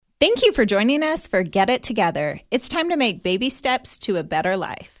Thank you for joining us for Get It Together. It's time to make baby steps to a better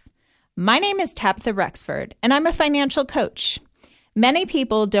life. My name is Tabitha Rexford, and I'm a financial coach. Many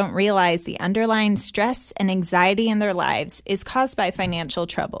people don't realize the underlying stress and anxiety in their lives is caused by financial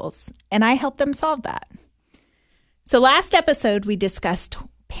troubles, and I help them solve that. So last episode, we discussed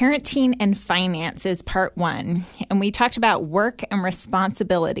Parenting and Finances, Part 1, and we talked about work and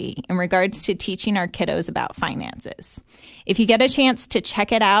responsibility in regards to teaching our kiddos about finances. If you get a chance to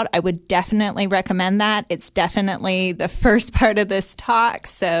check it out, I would definitely recommend that. It's definitely the first part of this talk,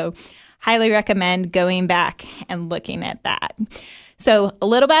 so highly recommend going back and looking at that. So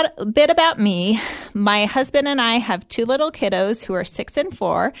a bit about me. My husband and I have two little kiddos who are 6 and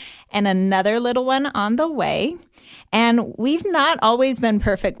 4 and another little one on the way. And we've not always been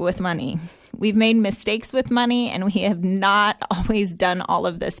perfect with money. We've made mistakes with money, and we have not always done all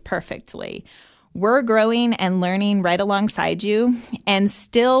of this perfectly. We're growing and learning right alongside you and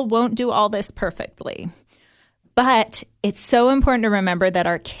still won't do all this perfectly. But it's so important to remember that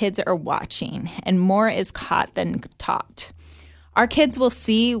our kids are watching, and more is caught than taught. Our kids will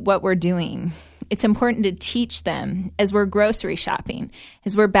see what we're doing. It's important to teach them as we're grocery shopping,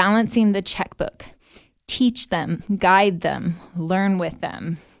 as we're balancing the checkbook. Teach them, guide them, learn with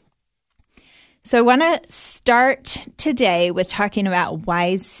them. So I want to start today with talking about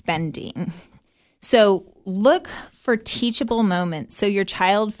wise spending. So look for teachable moments so your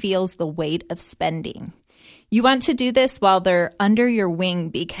child feels the weight of spending. You want to do this while they're under your wing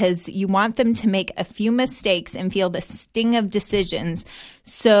because you want them to make a few mistakes and feel the sting of decisions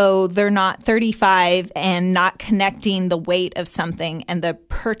so they're not 35 and not connecting the weight of something and the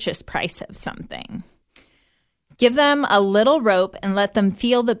purchase price of something. Give them a little rope and let them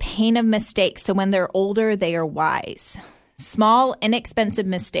feel the pain of mistakes so when they're older, they are wise. Small, inexpensive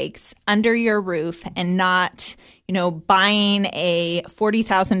mistakes under your roof and not, buying a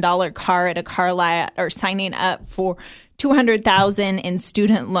 $40,000 car at a car lot or signing up for $200,000 in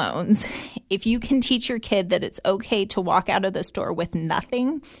student loans. If you can teach your kid that it's okay to walk out of the store with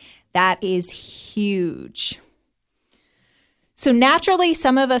nothing, that is huge. So naturally,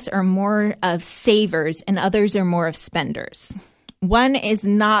 some of us are more of savers and others are more of spenders. One is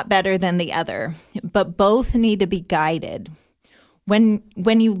not better than the other, but both need to be guided. When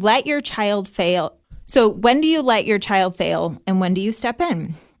you let your child fail, so when do you let your child fail and when do you step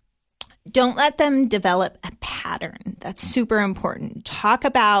in? Don't let them develop a pattern. That's super important. Talk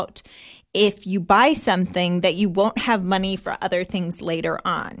about if you buy something that you won't have money for other things later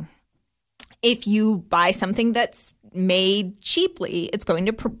on. If you buy something that's made cheaply, it's going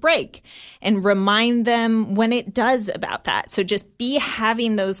to break, and remind them when it does about that. So just be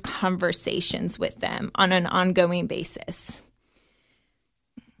having those conversations with them on an ongoing basis.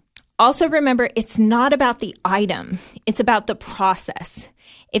 Also remember, it's not about the item. It's about the process.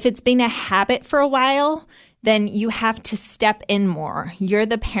 If it's been a habit for a while, then you have to step in more. You're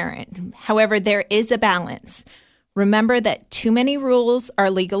the parent. However, there is a balance. Remember that too many rules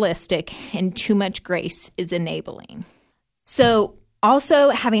are legalistic and too much grace is enabling. So also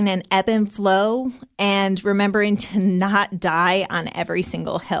having an ebb and flow and remembering to not die on every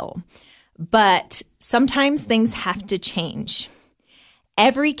single hill. But sometimes things have to change.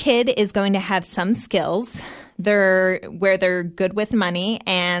 Every kid is going to have some skills where they're good with money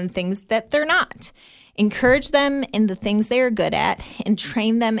and things that they're not. Encourage them in the things they are good at and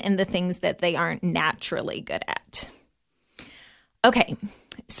train them in the things that they aren't naturally good at. Okay,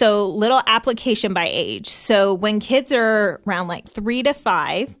 so little application by age. So when kids are around 3 to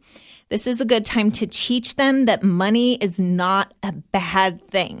 5, this is a good time to teach them that money is not a bad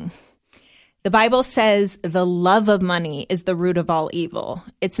thing. The Bible says the love of money is the root of all evil.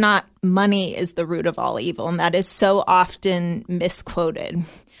 It's not money is the root of all evil, and that is so often misquoted.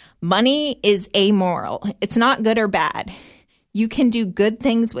 Money is amoral. It's not good or bad. You can do good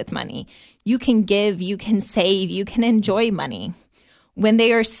things with money. You can give, you can save, you can enjoy money. When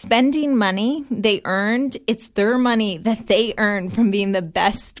they are spending money it's their money that they earned from being the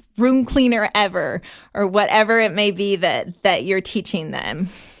best room cleaner ever, or whatever it may be that you're teaching them.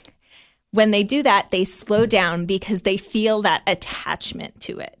 When they do that, they slow down because they feel that attachment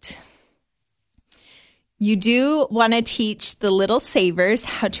to it. You do want to teach the little savers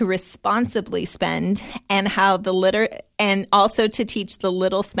how to responsibly spend and also to teach the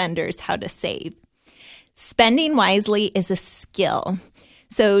little spenders how to save. Spending wisely is a skill.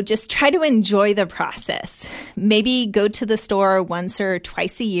 So just try to enjoy the process. Maybe go to the store once or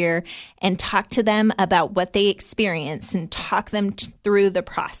twice a year and talk to them about what they experience and talk them through the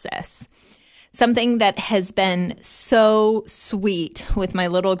process. Something that has been so sweet with my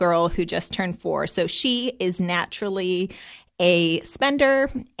little girl who just turned 4. So she is naturally a spender,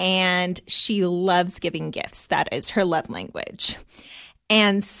 and she loves giving gifts. That is her love language.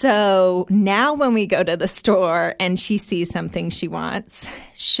 And so now when we go to the store and she sees something she wants,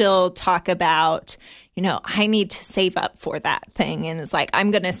 she'll talk about, I need to save up for that thing. And it's like, I'm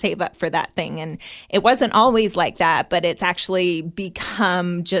going to save up for that thing. And it wasn't always like that, but it's actually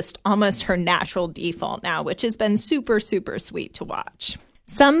become just almost her natural default now, which has been super, super sweet to watch.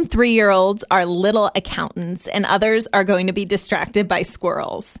 Some 3-year-olds are little accountants and others are going to be distracted by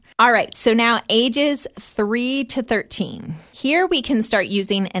squirrels. All right, so now ages 3 to 13. Here we can start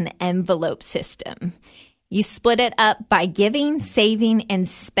using an envelope system. You split it up by giving, saving, and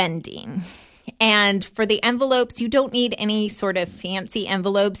spending. And for the envelopes, you don't need any sort of fancy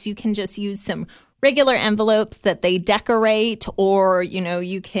envelopes. You can just use some regular envelopes that they decorate, or,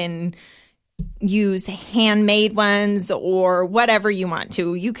 you can use handmade ones or whatever you want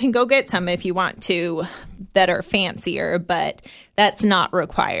to. You can go get some if you want to that are fancier, but that's not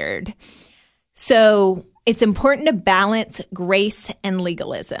required. So it's important to balance grace and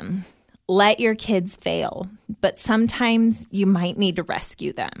legalism. Let your kids fail, but sometimes you might need to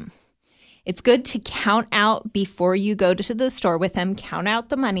rescue them. It's good to count out before you go to the store with them, count out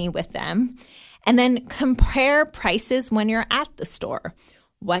the money with them, and then compare prices when you're at the store.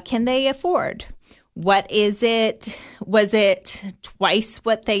 What can they afford? What is it? Was it twice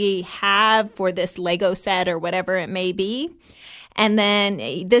what they have for this Lego set or whatever it may be? And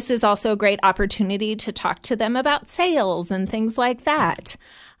then this is also a great opportunity to talk to them about sales and things like that.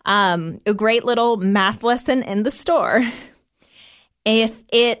 A great little math lesson in the store. If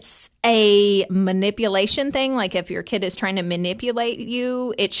it's a manipulation thing, like if your kid is trying to manipulate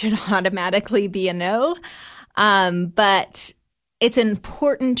you, it should automatically be a no. But it's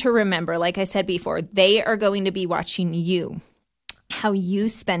important to remember, like I said before, they are going to be watching you, how you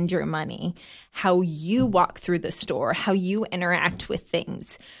spend your money, how you walk through the store, how you interact with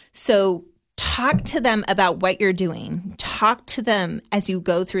things. So talk to them about what you're doing. Talk to them as you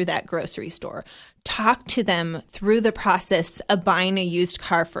go through that grocery store. Talk to them through the process of buying a used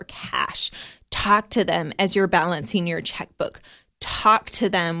car for cash. Talk to them as you're balancing your checkbook. Talk to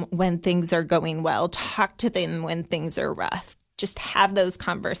them when things are going well. Talk to them when things are rough. Just have those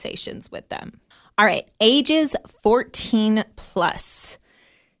conversations with them. All right, ages 14 plus.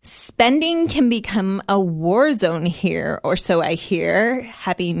 Spending can become a war zone here, or so I hear,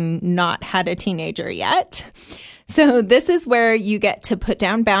 having not had a teenager yet. So this is where you get to put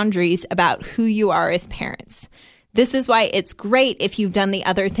down boundaries about who you are as parents. This is why it's great if you've done the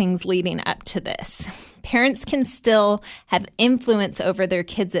other things leading up to this. Parents can still have influence over their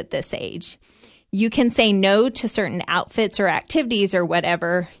kids at this age. You can say no to certain outfits or activities or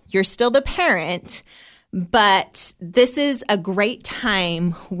whatever. You're still the parent, but this is a great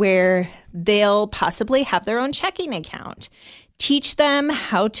time where they'll possibly have their own checking account. Teach them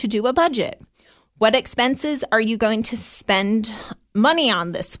how to do a budget. What expenses are you going to spend money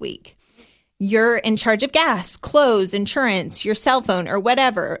on this week? You're in charge of gas, clothes, insurance, your cell phone, or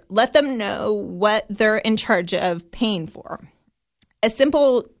whatever. Let them know what they're in charge of paying for. A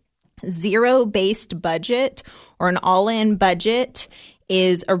simple zero-based budget or an all-in budget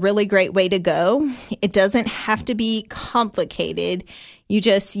is a really great way to go. It doesn't have to be complicated. You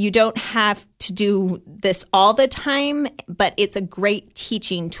don't have to do this all the time, but it's a great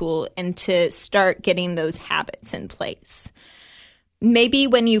teaching tool and to start getting those habits in place. Maybe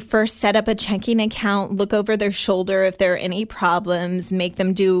when you first set up a checking account, look over their shoulder if there are any problems, make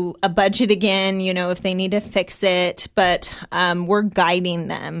them do a budget again, if they need to fix it, but we're guiding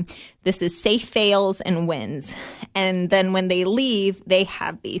them. This is safe fails and wins. And then when they leave, they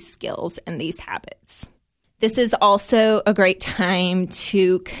have these skills and these habits. This is also a great time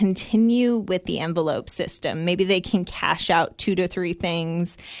to continue with the envelope system. Maybe they can cash out 2 to 3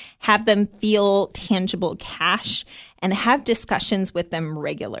 things, have them feel tangible cash, and have discussions with them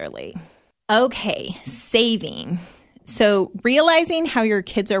regularly. Okay, saving. So realizing how your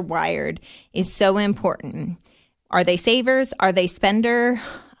kids are wired is so important. Are they savers? Are they spender?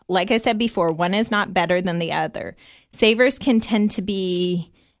 Like I said before, one is not better than the other. Savers can tend to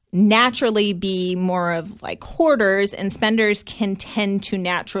naturally be more of like hoarders, and spenders can tend to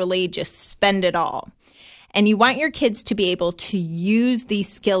naturally just spend it all. And you want your kids to be able to use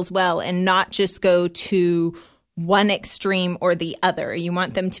these skills well and not just go to one extreme or the other. You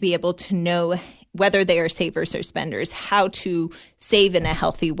want them to be able to know whether they are savers or spenders, how to save in a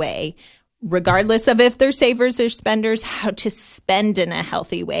healthy way, regardless of if they're savers or spenders, how to spend in a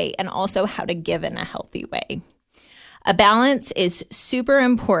healthy way, and also how to give in a healthy way. A balance is super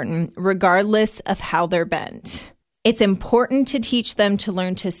important regardless of how they're bent. It's important to teach them to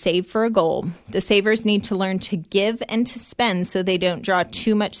learn to save for a goal. The savers need to learn to give and to spend so they don't draw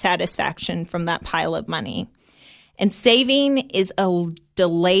too much satisfaction from that pile of money. And saving is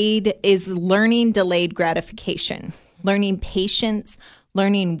learning delayed gratification, learning patience,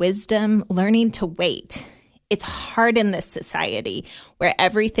 learning wisdom, learning to wait. It's hard in this society where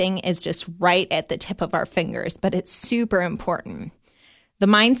everything is just right at the tip of our fingers, but it's super important. The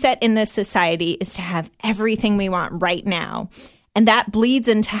mindset in this society is to have everything we want right now, and that bleeds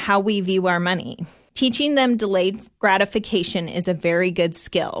into how we view our money. Teaching them delayed gratification is a very good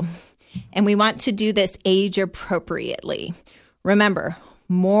skill, and we want to do this age appropriately. Remember,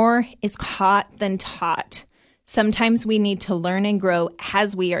 more is caught than taught. Sometimes we need to learn and grow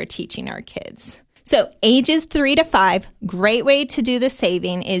as we are teaching our kids. So ages 3 to 5, great way to do the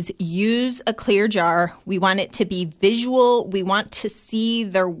saving is use a clear jar. We want it to be visual. We want to see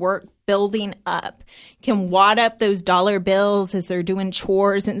their work building up. You can wad up those dollar bills as they're doing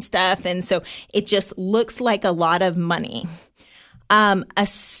chores and stuff. And so it just looks like a lot of money. A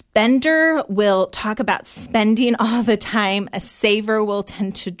spender will talk about spending all the time. A saver will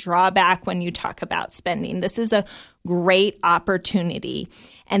tend to draw back when you talk about spending. This is a great opportunity.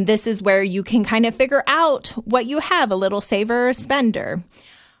 And this is where you can kind of figure out what you have, a little saver or a spender.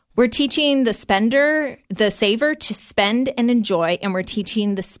 We're teaching the saver to spend and enjoy, and we're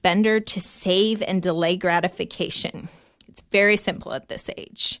teaching the spender to save and delay gratification. It's very simple at this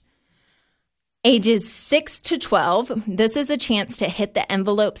age. Ages 6 to 12, this is a chance to hit the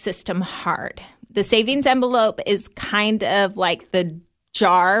envelope system hard. The savings envelope is kind of like the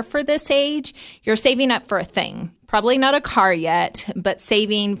jar for this age. You're saving up for a thing. Probably not a car yet, but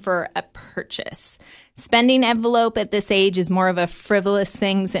saving for a purchase. Spending envelope at this age is more of a frivolous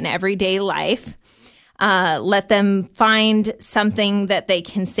things in everyday life. Let them find something that they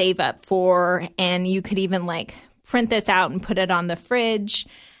can save up for, and you could even print this out and put it on the fridge.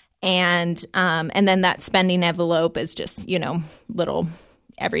 And then that spending envelope is just, little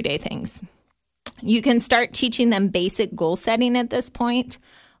everyday things. You can start teaching them basic goal setting at this point.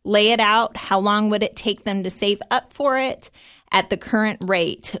 Lay it out. How long would it take them to save up for it at the current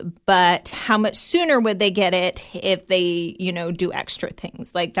rate? But how much sooner would they get it if they, do extra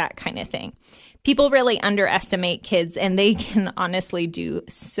things, like that kind of thing? People really underestimate kids, and they can honestly do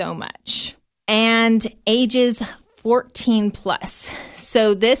so much. And ages 14 plus.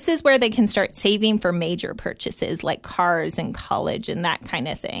 So this is where they can start saving for major purchases like cars and college and that kind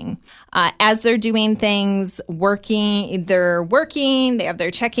of thing. As they're doing things, they're working, they have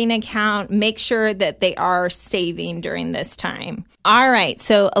their checking account, make sure that they are saving during this time. All right,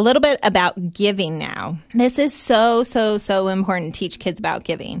 so a little bit about giving now. This is so important to teach kids about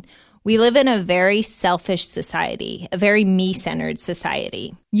giving. We live in a very selfish society, a very me-centered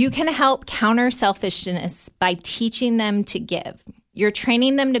society. You can help counter selfishness by teaching them to give. You're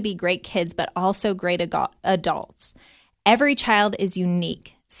training them to be great kids, but also great adults. Every child is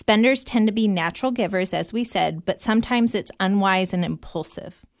unique. Spenders tend to be natural givers, as we said, but sometimes it's unwise and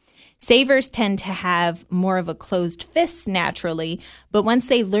impulsive. Savers tend to have more of a closed fist naturally, but once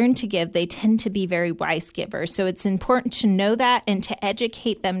they learn to give, they tend to be very wise givers. So it's important to know that and to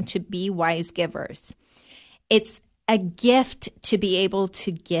educate them to be wise givers. It's a gift to be able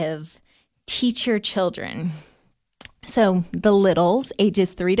to give. Teach your children. So the littles,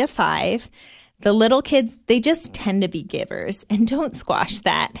 ages 3 to 5, the little kids, they just tend to be givers, and don't squash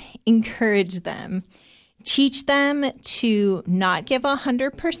that. Encourage them. Teach them to not give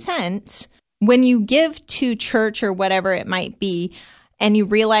 100%. When you give to church or whatever it might be, and you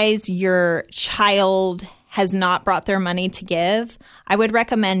realize your child has not brought their money to give, I would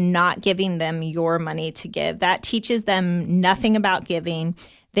recommend not giving them your money to give. That teaches them nothing about giving.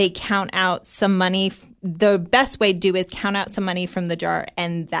 They count out some money. The best way to do is count out some money from the jar,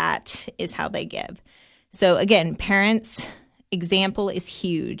 and that is how they give. So again, parents, example is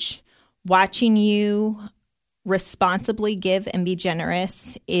huge. Watching you responsibly give and be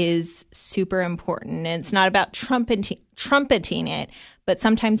generous is super important. And it's not about trumpeting it, but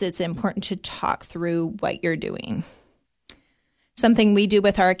sometimes it's important to talk through what you're doing. Something we do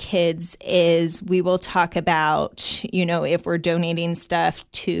with our kids is we will talk about, if we're donating stuff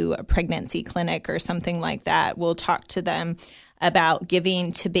to a pregnancy clinic or something like that, we'll talk to them about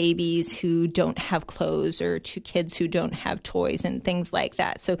giving to babies who don't have clothes or to kids who don't have toys and things like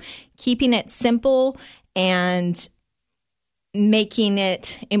that. So keeping it simple and making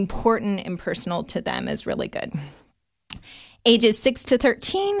it important and personal to them is really good. Ages 6 to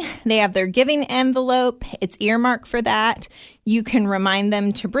 13, they have their giving envelope. It's earmarked for that. You can remind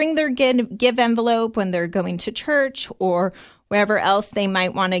them to bring their give envelope when they're going to church or wherever else they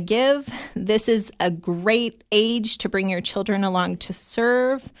might want to give. This is a great age to bring your children along to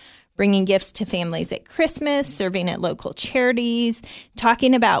serve, bringing gifts to families at Christmas, serving at local charities,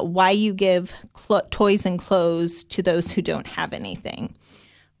 talking about why you give toys and clothes to those who don't have anything.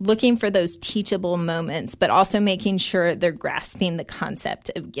 Looking for those teachable moments, but also making sure they're grasping the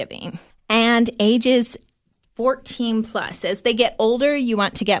concept of giving. And ages 14 plus. As they get older, you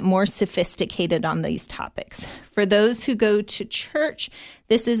want to get more sophisticated on these topics. For those who go to church,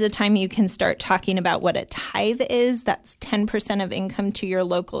 this is a time you can start talking about what a tithe is. That's 10% of income to your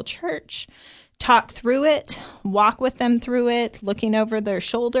local church. Talk through it, walk with them through it, looking over their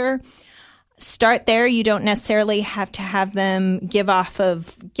shoulder. Start there. You don't necessarily have to have them give off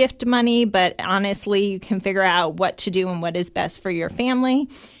of gift money, but honestly, you can figure out what to do and what is best for your family.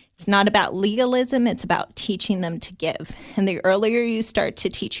 It's not about legalism. It's about teaching them to give. And the earlier you start to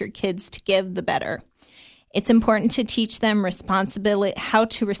teach your kids to give, the better. It's important to teach them how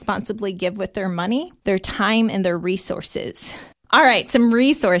to responsibly give with their money, their time, and their resources. All right, some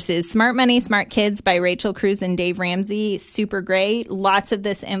resources. Smart Money, Smart Kids by Rachel Cruz and Dave Ramsey. Super great. Lots of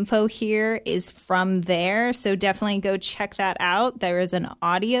this info here is from there, so definitely go check that out. There is an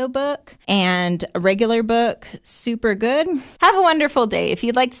audiobook and a regular book. Super good. Have a wonderful day. If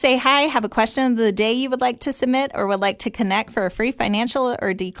you'd like to say hi, have a question of the day you would like to submit, or would like to connect for a free financial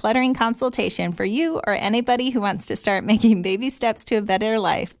or decluttering consultation for you or anybody who wants to start making baby steps to a better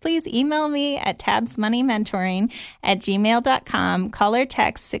life, please email me at tabsmoneymentoring@gmail.com. Call or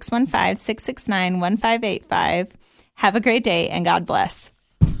text 615-669-1585. Have a great day and God bless.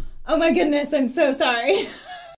 Oh my goodness, I'm so sorry.